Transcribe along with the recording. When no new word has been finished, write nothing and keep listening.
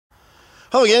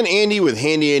Hello again, Andy with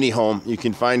Handy Andy Home. You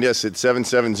can find us at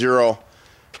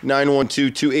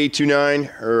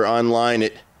 770-912-2829 or online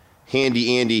at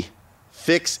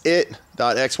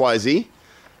HandyANDYFixit.xyz.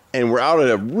 And we're out at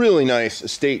a really nice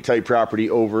estate type property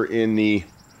over in the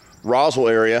Roswell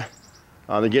area.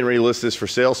 They're getting ready to list this for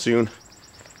sale soon.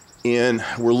 And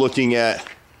we're looking at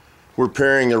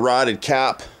repairing the rotted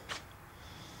cap,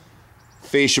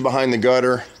 fascia behind the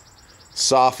gutter,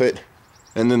 soffit,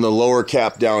 and then the lower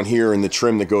cap down here and the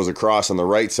trim that goes across on the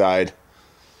right side.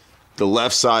 The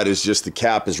left side is just the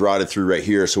cap is rotted through right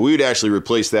here. So we would actually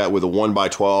replace that with a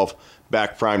 1x12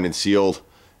 back primed and sealed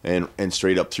and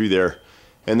straight up through there.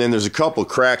 And then there's a couple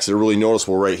cracks that are really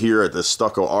noticeable right here at the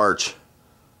stucco arch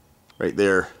right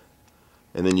there.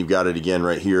 And then you've got it again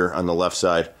right here on the left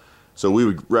side. So we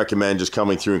would recommend just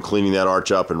coming through and cleaning that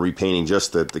arch up and repainting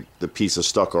just the piece of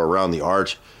stucco around the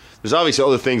arch. There's obviously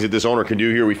other things that this owner can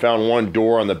do here. We found one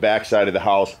door on the back side of the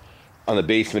house on the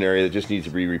basement area that just needs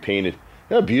to be repainted.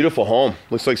 A beautiful home.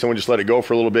 Looks like someone just let it go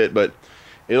for a little bit, but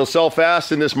it'll sell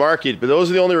fast in this market. But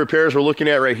those are the only repairs we're looking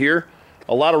at right here.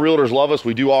 A lot of realtors love us.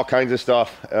 We do all kinds of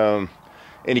stuff.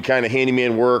 Any kind of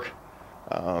handyman work,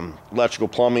 electrical,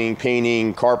 plumbing,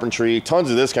 painting, carpentry,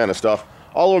 tons of this kind of stuff.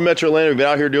 All over Metro Atlanta. We've been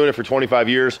out here doing it for 25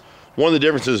 years. One of the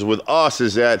differences with us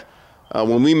is that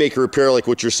when we make a repair like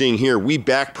what you're seeing here, we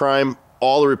back prime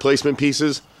all the replacement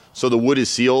pieces so the wood is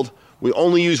sealed. We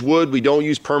only use wood. We don't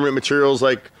use permanent materials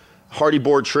like hardy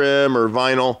board trim or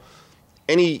vinyl.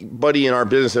 Anybody in our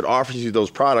business that offers you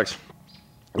those products,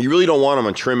 you really don't want them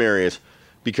on trim areas,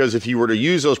 because if you were to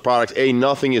use those products, A,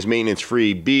 nothing is maintenance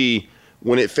free. B,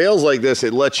 when it fails like this,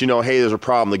 it lets you know, hey, there's a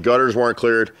problem. The gutters weren't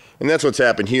cleared. And that's what's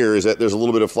happened here, is that there's a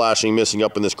little bit of flashing missing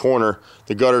up in this corner.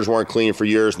 The gutters weren't cleaned for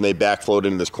years, and they backflowed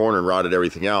into this corner and rotted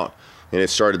everything out. And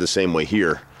it started the same way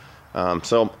here.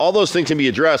 So all those things can be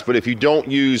addressed, but if you don't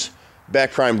use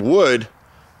back primed wood,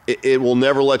 it will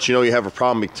never let you know you have a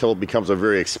problem until it becomes a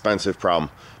very expensive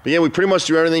problem. But yeah, we pretty much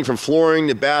do everything from flooring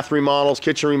to bath remodels,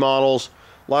 kitchen remodels,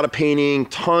 a lot of painting,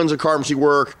 tons of carpentry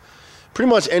work. Pretty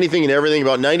much anything and everything.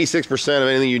 About 96% of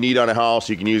anything you need on a house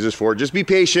you can use this for. Just be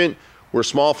patient. We're a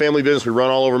small family business. We run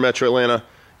all over Metro Atlanta.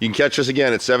 You can catch us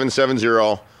again at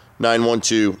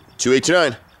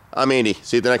 770-912-2829. I'm Andy.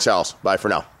 See you at the next house. Bye for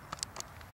now.